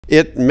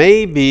It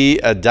may be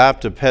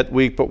Adopt a Pet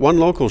Week, but one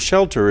local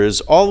shelter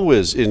is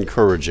always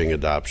encouraging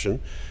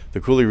adoption. The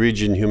Coulee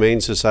Region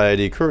Humane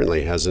Society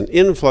currently has an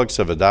influx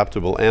of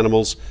adoptable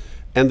animals,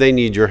 and they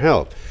need your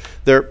help.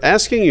 They're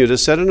asking you to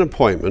set an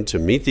appointment to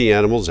meet the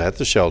animals at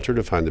the shelter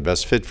to find the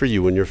best fit for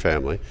you and your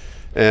family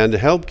and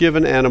help give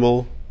an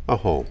animal a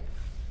home.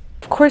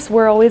 Of course,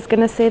 we're always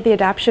going to say the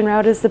adoption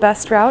route is the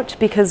best route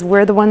because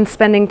we're the ones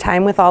spending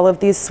time with all of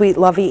these sweet,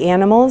 lovey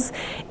animals.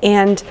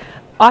 And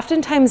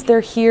oftentimes they're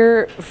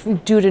here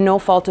due to no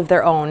fault of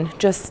their own.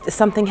 Just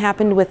something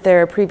happened with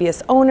their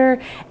previous owner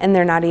and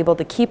they're not able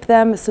to keep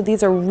them. So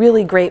these are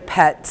really great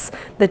pets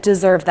that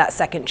deserve that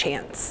second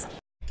chance.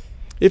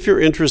 If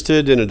you're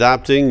interested in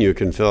adopting, you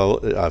can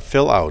fill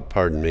out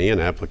an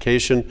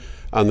application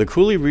on the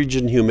Coulee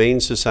Region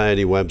Humane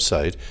Society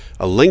website.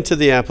 A link to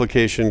the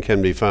application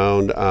can be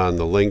found on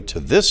the link to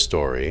this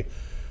story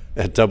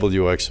at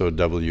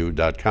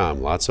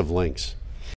WXOW.com. Lots of links.